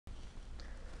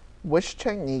Which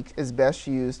technique is best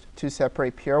used to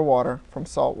separate pure water from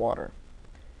salt water?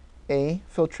 A.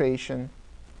 Filtration,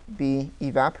 B.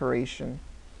 Evaporation,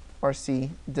 or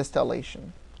C.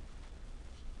 Distillation?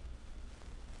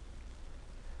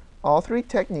 All three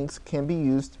techniques can be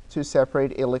used to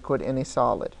separate a liquid and a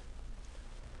solid.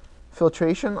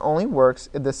 Filtration only works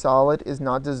if the solid is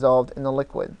not dissolved in the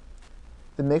liquid.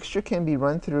 The mixture can be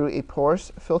run through a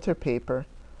porous filter paper,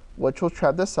 which will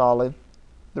trap the solid,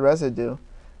 the residue,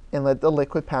 and let the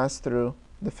liquid pass through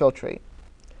the filtrate.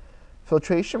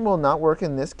 Filtration will not work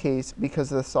in this case because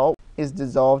the salt is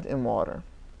dissolved in water.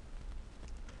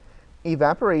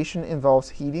 Evaporation involves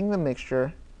heating the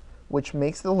mixture, which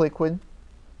makes the liquid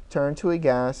turn to a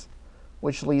gas,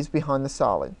 which leaves behind the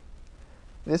solid.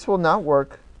 This will not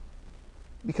work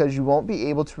because you won't be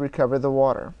able to recover the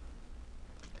water.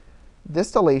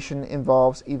 Distillation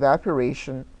involves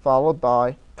evaporation followed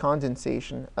by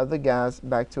condensation of the gas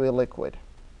back to a liquid.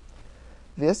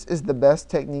 This is the best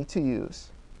technique to use.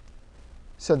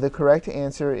 So the correct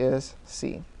answer is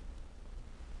C.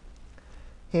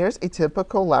 Here's a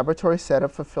typical laboratory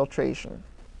setup for filtration.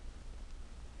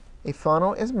 A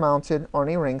funnel is mounted on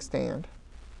a ring stand.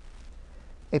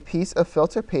 A piece of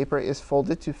filter paper is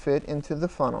folded to fit into the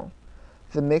funnel.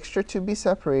 The mixture to be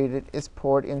separated is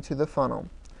poured into the funnel.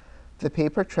 The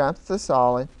paper traps the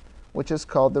solid, which is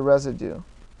called the residue.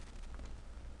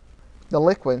 The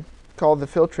liquid, called the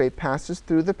filtrate, passes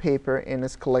through the paper and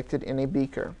is collected in a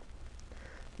beaker.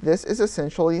 This is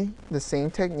essentially the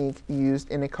same technique used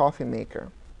in a coffee maker.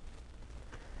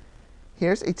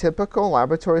 Here's a typical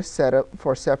laboratory setup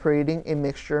for separating a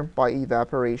mixture by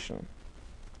evaporation.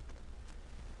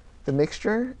 The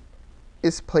mixture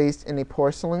is placed in a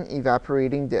porcelain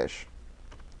evaporating dish.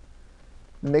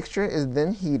 The mixture is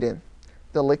then heated.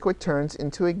 The liquid turns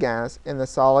into a gas and the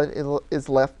solid is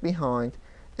left behind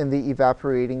in the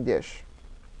evaporating dish.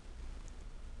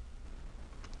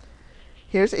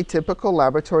 Here's a typical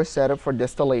laboratory setup for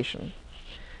distillation.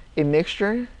 A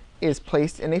mixture is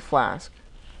placed in a flask.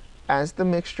 As the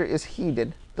mixture is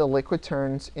heated, the liquid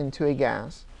turns into a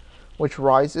gas, which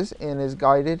rises and is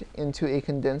guided into a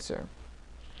condenser.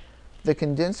 The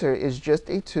condenser is just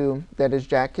a tube that is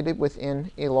jacketed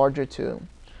within a larger tube.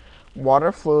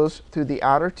 Water flows through the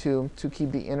outer tube to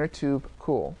keep the inner tube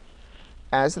cool.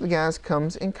 As the gas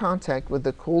comes in contact with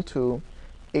the cool tube,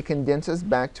 it condenses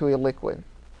back to a liquid.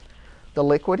 The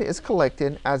liquid is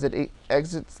collected as it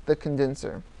exits the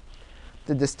condenser.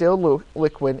 The distilled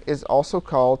liquid is also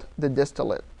called the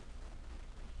distillate.